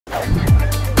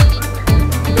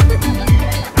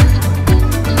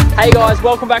Hey guys,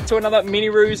 welcome back to another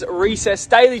MiniRoos Recess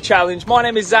Daily Challenge. My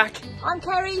name is Zach. I'm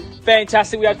Kerry.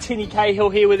 Fantastic. We have Tinny Cahill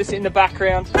here with us in the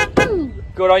background.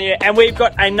 Good on you. And we've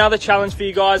got another challenge for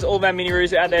you guys, all of our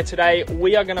MiniRoos out there today.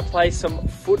 We are going to play some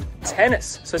foot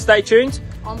tennis. So stay tuned.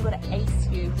 I'm going to ace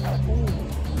you.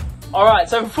 All right,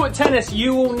 so for foot tennis,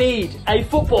 you will need a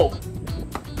football.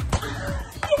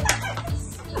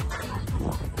 Yes!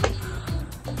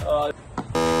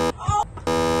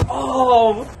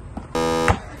 Oh!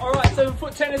 Alright, so for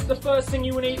foot tennis, the first thing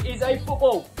you will need is a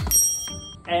football.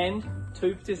 And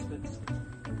 2 participants.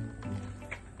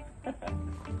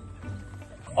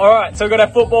 Alright, so we've got our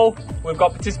football, we've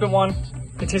got participant 1,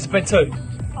 participant 2.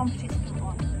 I'm participant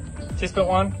 1. Participant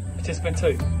 1, participant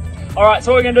 2. Alright,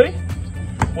 so what we're going to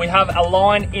do, we have a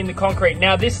line in the concrete.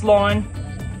 Now this line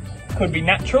could be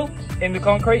natural in the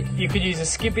concrete. You could use a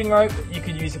skipping rope, you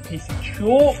could use a piece of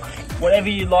chalk, whatever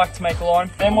you like to make a line.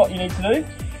 Then what you need to do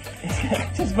is get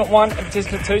participant 1 and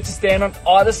participant 2 to stand on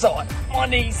either side. My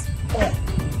knees.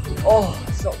 Oh,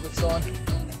 it's not a good sign.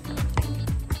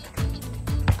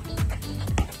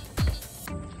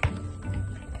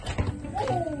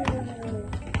 Oh.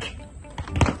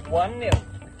 1-0.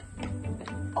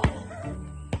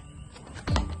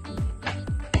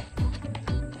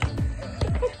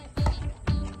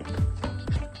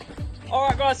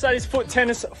 Alright guys, so it's foot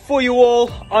tennis for you all.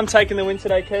 I'm taking the win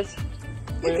today, Kez.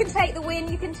 You can take the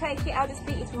win, you can take it, I'll just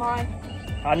beat you tomorrow.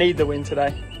 I need the win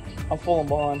today. I'm falling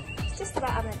behind. It's just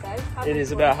about having a go. It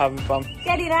is about having fun.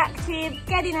 Getting active,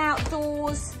 getting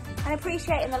outdoors, and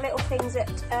appreciating the little things at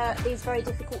these very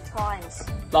difficult times.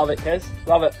 Love it, Kez.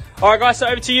 Love it. Alright guys, so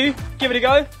over to you. Give it a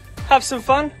go. Have some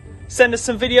fun. Send us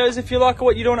some videos if you like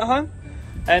what you're doing at home.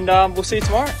 And we'll see you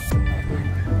tomorrow.